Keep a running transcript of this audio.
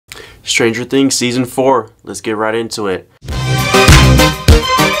Stranger Things Season 4. Let's get right into it.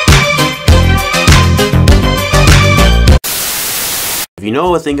 If you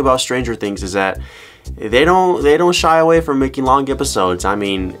know a thing about Stranger Things is that they don't shy away from making long episodes. I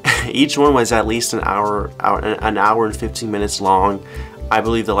mean, each one was at least an hour and 15 minutes long. I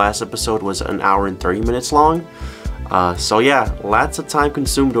believe the last episode was an hour and 30 minutes long. So yeah, lots of time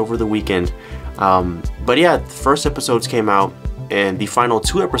consumed over the weekend. But yeah, the first episodes came out, and the final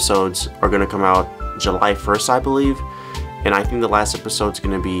 2 episodes are gonna come out July 1st, I believe. And I think the last episode's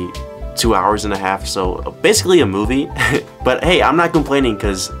gonna be 2 hours and a half, so basically a movie. But hey, I'm not complaining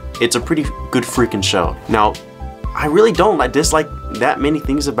because it's a pretty good freaking show. Now, I really don't dislike that many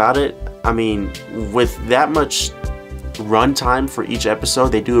things about it. I mean, with that much runtime for each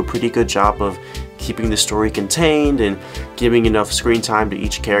episode, they do a pretty good job of keeping the story contained and giving enough screen time to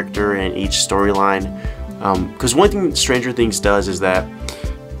each character and each storyline. Because one thing Stranger Things does is that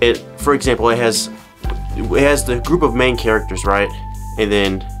for example, it has the group of main characters, right? And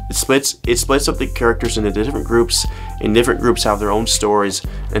then it splits up the characters into different groups, and different groups have their own stories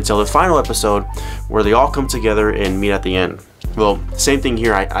until the final episode where they all come together and meet at the end. Well, same thing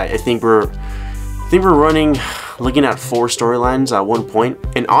here. I think we're looking at 4 storylines at one point,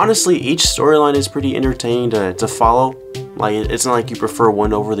 and honestly, each storyline is pretty entertaining to follow. Like, it's not like you prefer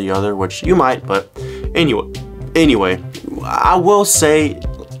one over the other, which you might, but anyway, I will say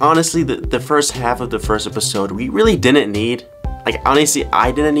honestly the first half of the first episode we really didn't need. Like, honestly,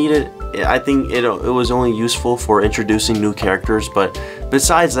 I didn't need it. I think it was only useful for introducing new characters, but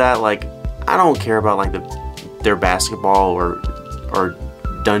besides that, like, I don't care about like their basketball or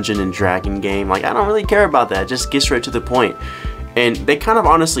Dungeon and Dragon game. Like, I don't really care about that. Just get straight to the point. And they kind of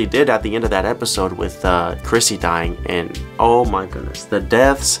honestly did at the end of that episode with Chrissy dying, and oh my goodness, the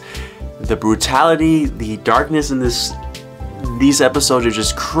deaths, the brutality, the darkness in these episodes are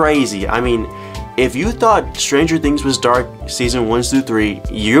just crazy. I mean, if you thought Stranger Things was dark season 1 through 3,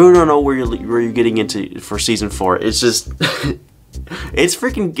 you don't know where you're getting into for season 4. It's just it's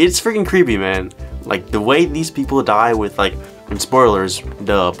freaking creepy, man. Like, the way these people die with, like, and spoilers,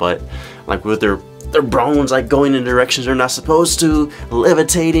 duh, but like with their bones like going in directions they're not supposed to,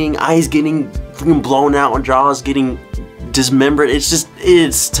 levitating, eyes getting freaking blown out, and jaws getting dismembered.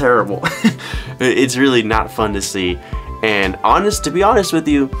 It's terrible. It's really not fun to see. And to be honest with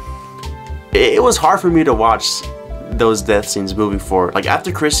you, it was hard for me to watch those death scenes moving forward. Like,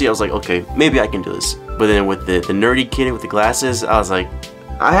 after Chrissy, I was like, okay, maybe I can do this. But then with the nerdy kid with the glasses, I was like,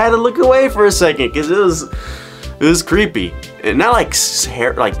 I had to look away for a second because it was creepy. And not like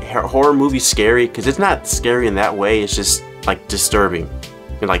horror movie scary, because it's not scary in that way. It's just like disturbing.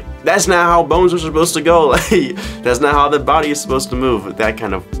 And like, that's not how bones are supposed to go. Like, that's not how the body is supposed to move. That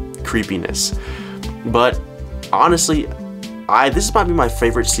kind of creepiness. But honestly, this might be my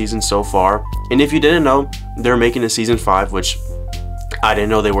favorite season so far. And if you didn't know, they're making a season 5, which I didn't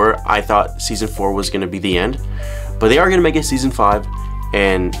know they were. I thought season 4 was going to be the end, but they are going to make a season 5.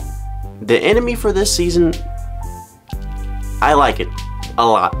 And the enemy for this season, I like it a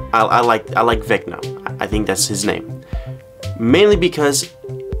lot. I like Vecna. I think that's his name. Mainly because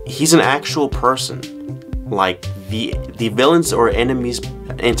he's an actual person. Like, the villains or enemies,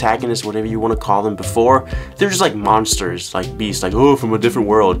 antagonists, whatever you want to call them before, they're just like monsters, like beasts, like, oh, from a different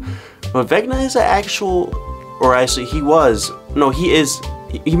world. But Vecna is an actual, or actually he is,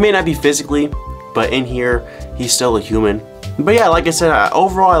 he may not be physically, but in here, he's still a human. But yeah, like I said,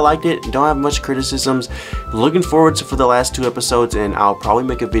 overall I liked it. Don't have much criticisms. Looking forward for the last 2 episodes, and I'll probably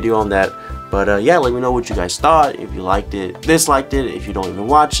make a video on that. But yeah, let me know what you guys thought. If you liked it, disliked it, if you don't even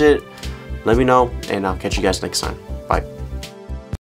watch it, let me know, and I'll catch you guys next time.